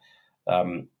barrier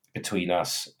between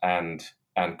us and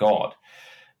God.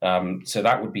 So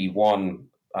that would be one,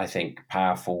 I think,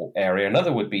 powerful area.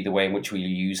 Another would be the way in which we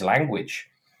use language,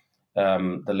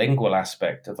 the lingual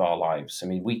aspect of our lives. I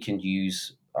mean, we can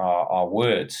use our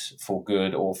words for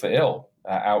good or for ill.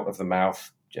 Out of the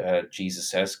mouth, Jesus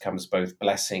says, comes both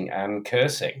blessing and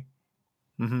cursing.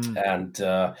 Mm-hmm. And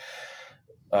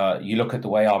you look at the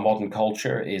way our modern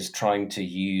culture is trying to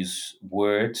use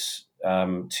words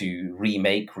to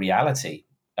remake reality,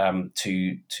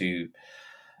 to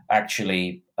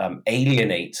actually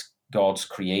alienate God's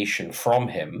creation from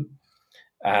him,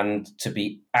 and to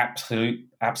be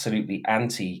absolutely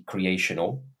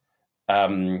anti-creational,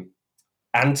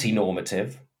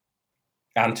 anti-normative,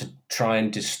 and to try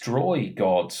and destroy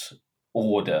God's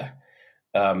order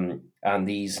and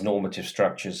these normative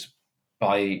structures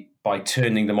by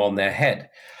turning them on their head.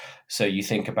 So you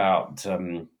think about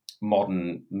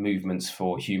modern movements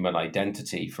for human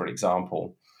identity, for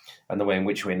example, and the way in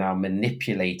which we're now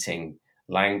manipulating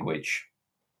language,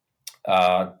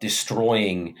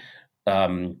 destroying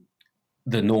the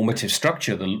normative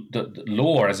structure, the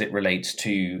law as it relates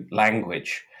to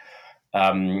language,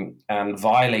 and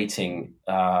violating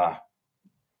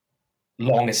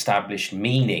long-established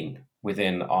meaning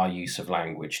within our use of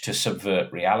language to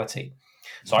subvert reality.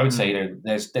 So I would say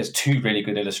there's two really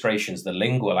good illustrations: the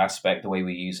lingual aspect, the way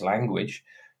we use language,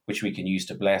 which we can use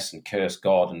to bless and curse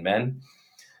God and men,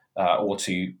 or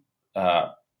to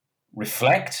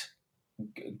reflect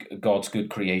God's good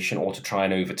creation, or to try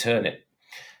and overturn it.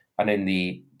 And in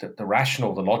the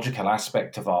rational, the logical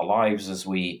aspect of our lives, as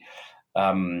we,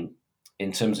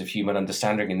 in terms of human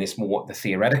understanding, in this more the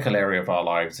theoretical area of our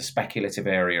lives, the speculative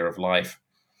area of life,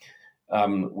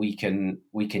 we can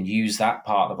use that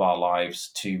part of our lives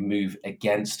to move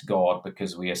against God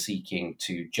because we are seeking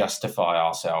to justify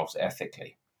ourselves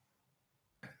ethically.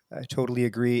 I totally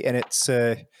agree, and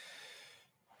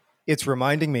it's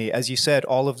reminding me, as you said,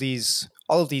 all of these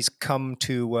come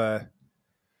to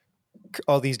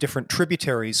all these different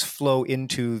tributaries flow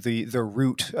into the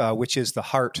root, which is the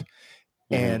heart.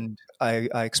 Mm-hmm. And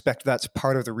I expect that's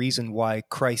part of the reason why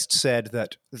Christ said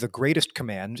that the greatest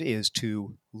command is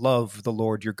to love the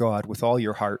Lord your God with all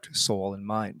your heart, soul, and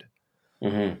mind.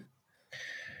 Mm-hmm.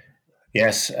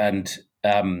 Yes, and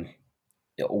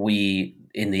we,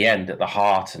 in the end, at the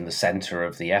heart and the center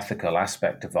of the ethical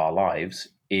aspect of our lives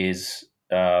is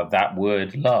that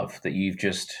word love that you've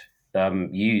just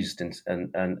used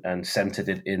and centered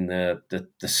it in the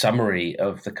summary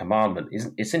of the commandment.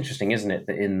 It's interesting, isn't it,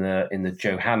 that in the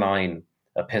Johannine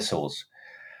epistles,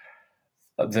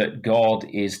 that God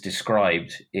is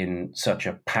described in such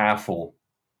a powerful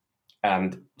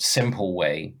and simple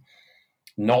way,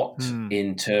 not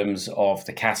in terms of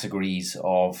the categories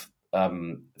of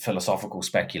philosophical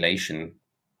speculation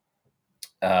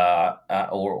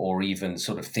or even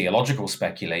sort of theological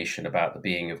speculation about the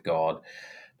being of God,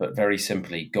 but very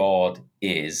simply, God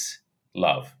is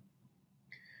love.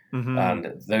 Mm-hmm.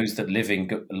 And those that live in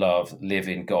love live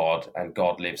in God, and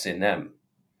God lives in them.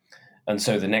 And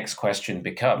so the next question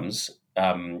becomes,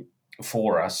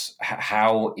 for us,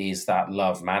 how is that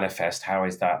love manifest? How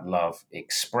is that love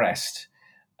expressed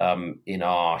in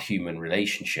our human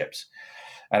relationships?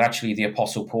 And actually, the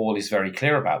Apostle Paul is very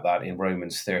clear about that in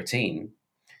Romans 13,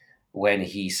 when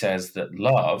he says that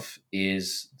love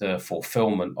is the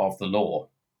fulfillment of the law,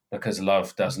 because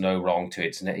love does no wrong to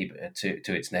its neighbor.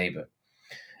 To its neighbor,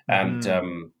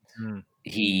 and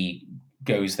he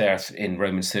goes there in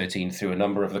Romans 13 through a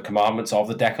number of the commandments of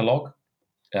the Decalogue,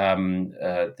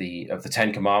 of the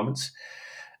Ten Commandments,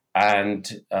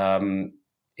 and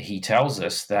he tells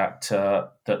us that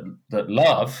that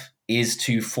love is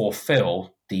to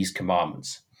fulfill these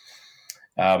commandments.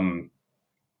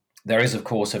 There is, of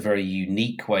course, a very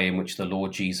unique way in which the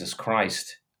Lord Jesus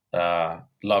Christ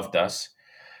loved us,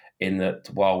 in that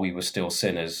while we were still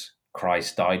sinners,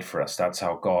 Christ died for us. That's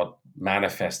how God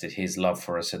manifested his love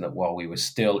for us, and that while we were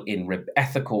still in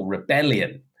ethical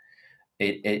rebellion,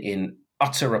 in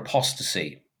utter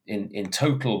apostasy, in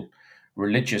total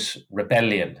religious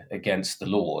rebellion against the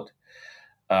Lord,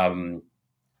 God,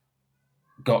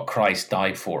 Christ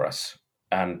died for us.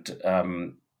 And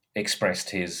expressed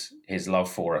his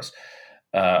love for us.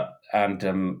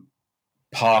 And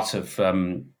part of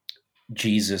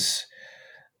Jesus'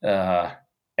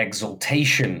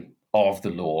 exaltation of the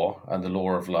law and the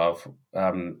law of love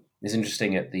is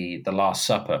interesting. At the Last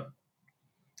Supper,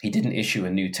 he didn't issue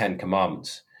a new 10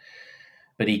 commandments,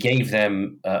 but he gave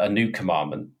them a new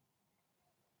commandment,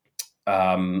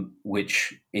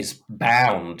 which is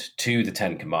bound to the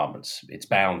 10 commandments. It's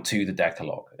bound to the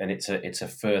Decalogue, and it's a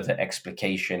further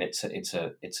explication. It's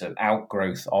an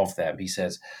outgrowth of them. He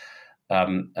says,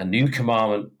 "A new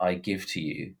commandment I give to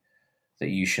you, that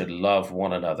you should love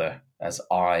one another as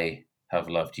I have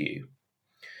loved you."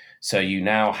 So you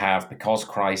now have, because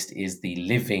Christ is the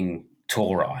living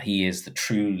Torah, he is the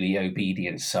truly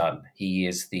obedient Son. He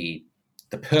is the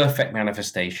perfect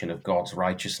manifestation of God's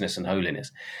righteousness and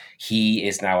holiness. He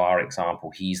is now our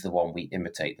example. He's the one we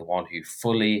imitate, the one who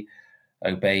fully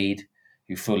obeyed,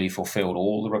 who fully fulfilled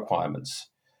all the requirements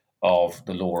of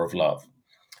the law of love.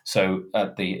 So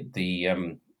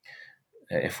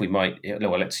if we might,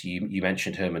 well, you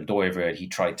mentioned Herman Dooyeweerd. He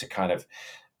tried to kind of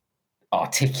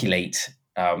articulate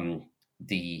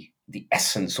the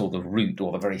essence or the root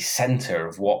or the very center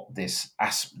of what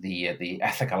the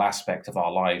ethical aspect of our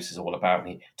lives is all about. And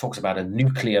he talks about a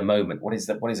nuclear moment. What is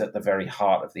at the very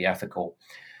heart of the ethical?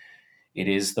 It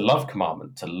is the love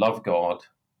commandment, to love God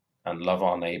and love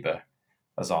our neighbor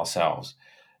as ourselves.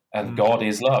 And God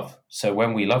is love. So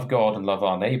when we love God and love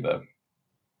our neighbor,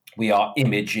 we are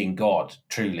imaging God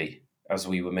truly, as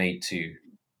we were made to,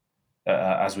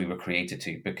 as we were created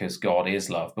to, because God is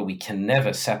love. But we can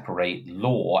never separate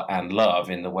law and love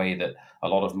in the way that a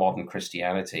lot of modern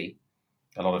Christianity,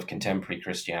 a lot of contemporary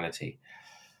Christianity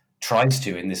tries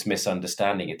to, in this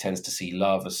misunderstanding. It tends to see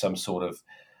love as some sort of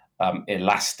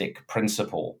elastic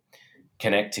principle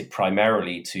connected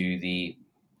primarily to the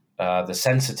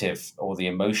sensitive or the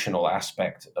emotional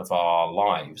aspect of our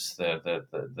lives,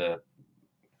 the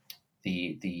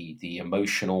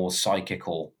emotional,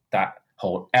 psychical, that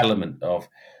whole element of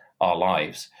our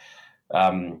lives,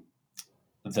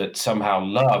 that somehow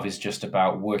love is just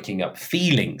about working up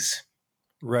feelings,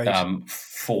 right,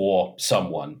 for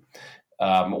someone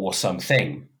or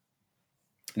something.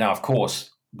 Now, of course,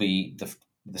 the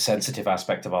sensitive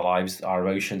aspect of our lives, our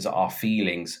emotions, our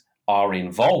feelings are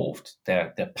involved.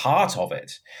 They're part of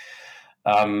it,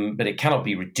 but it cannot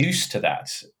be reduced to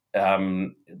that.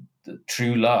 The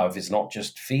true love is not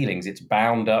just feelings, it's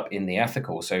bound up in the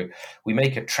ethical. So we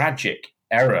make a tragic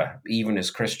error, even as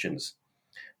Christians,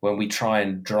 when we try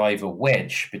and drive a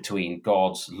wedge between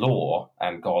God's law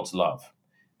and God's love.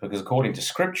 Because according to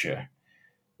Scripture,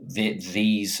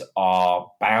 these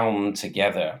are bound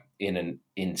together in an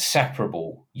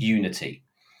inseparable unity.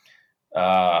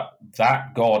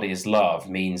 That God is love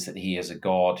means that he is a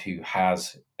God who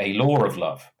has a law of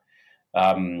love.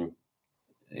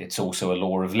 It's also a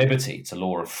law of liberty. It's a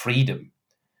law of freedom,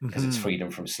 because it's freedom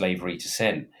from slavery to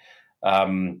sin.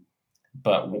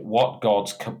 But what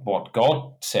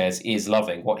God says is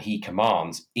loving. What he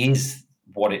commands is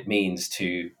what it means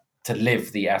to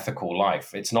live the ethical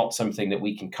life. It's not something that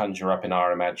we can conjure up in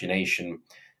our imagination,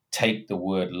 take the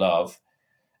word love,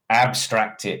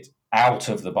 abstract it out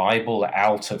of the Bible,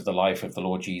 out of the life of the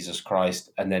Lord Jesus Christ,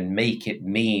 and then make it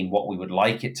mean what we would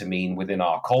like it to mean within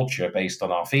our culture based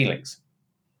on our feelings.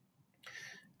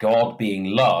 God being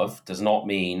love does not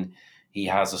mean he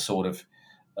has a sort of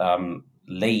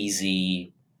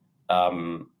lazy,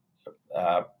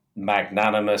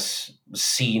 magnanimous,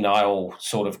 senile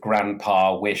sort of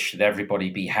grandpa wish that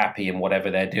everybody be happy in whatever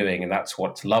they're doing, and that's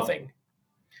what's loving.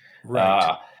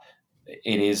 right.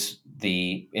 It's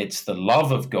the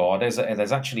love of God. There's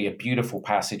actually a beautiful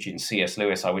passage in C.S.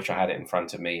 Lewis. I wish I had it in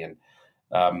front of me,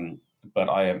 but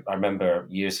I remember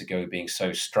years ago being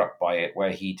so struck by it,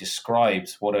 where he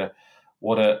describes what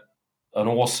an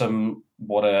awesome,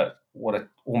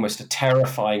 almost a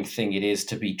terrifying thing it is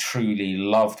to be truly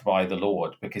loved by the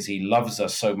Lord, because he loves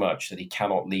us so much that he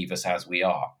cannot leave us as we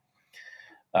are.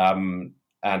 And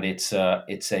it's a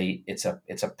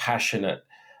passionate,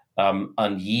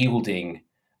 unyielding,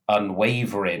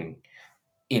 unwavering,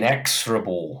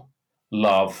 inexorable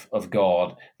love of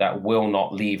God that will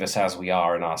not leave us as we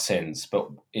are in our sins, but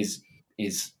is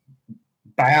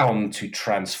bound to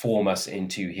transform us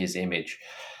into his image.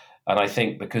 And I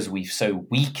think because we've so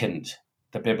weakened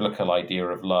the biblical idea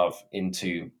of love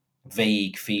into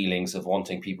vague feelings of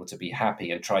wanting people to be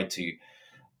happy, and tried to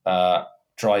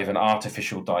drive an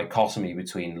artificial dichotomy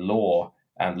between law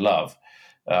and love,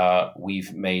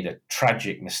 we've made a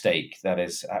tragic mistake that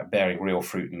is bearing real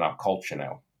fruit in our culture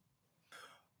now.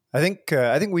 I think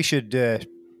we should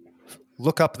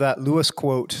look up that Lewis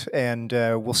quote, and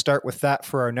we'll start with that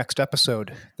for our next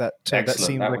episode. That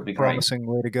seems like a promising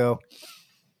way to go.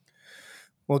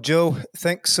 Well, Joe,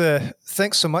 thanks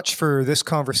so much for this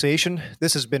conversation.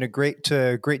 This has been a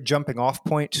great jumping off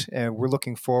point, and we're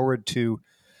looking forward to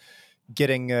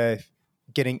getting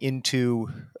into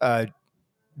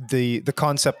the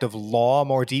concept of law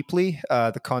more deeply,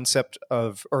 the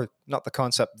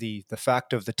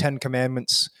fact of the Ten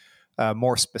Commandments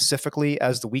more specifically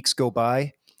as the weeks go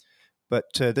by. But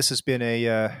this has been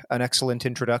an excellent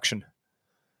introduction.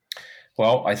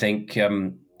 Well, I think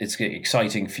it's an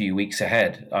exciting few weeks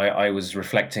ahead. I was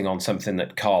reflecting on something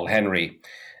that Carl Henry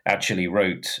actually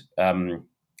wrote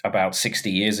about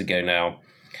 60 years ago now,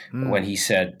 when he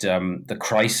said the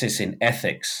crisis in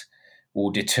ethics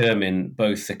will determine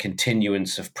both the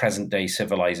continuance of present-day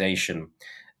civilization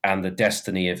and the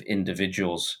destiny of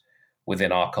individuals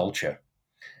within our culture.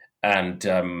 And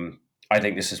I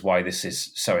think this is why this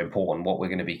is so important, what we're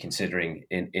going to be considering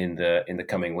in the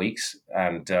coming weeks.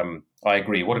 And I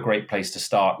agree. What a great place to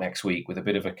start next week, with a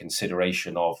bit of a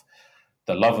consideration of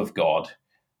the love of God,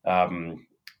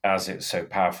 as it's so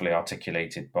powerfully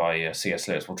articulated by C.S.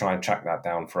 Lewis. We'll try and track that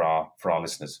down for our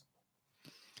listeners.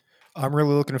 I'm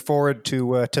really looking forward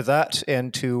to that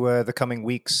and to the coming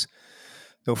weeks.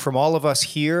 So from all of us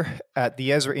here at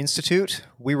the Ezra Institute,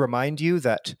 we remind you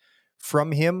that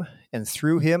from him and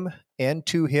through him and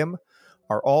to him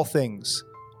are all things.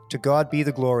 To God be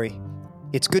the glory.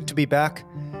 It's good to be back.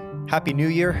 Happy New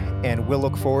Year, and we'll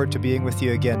look forward to being with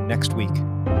you again next week.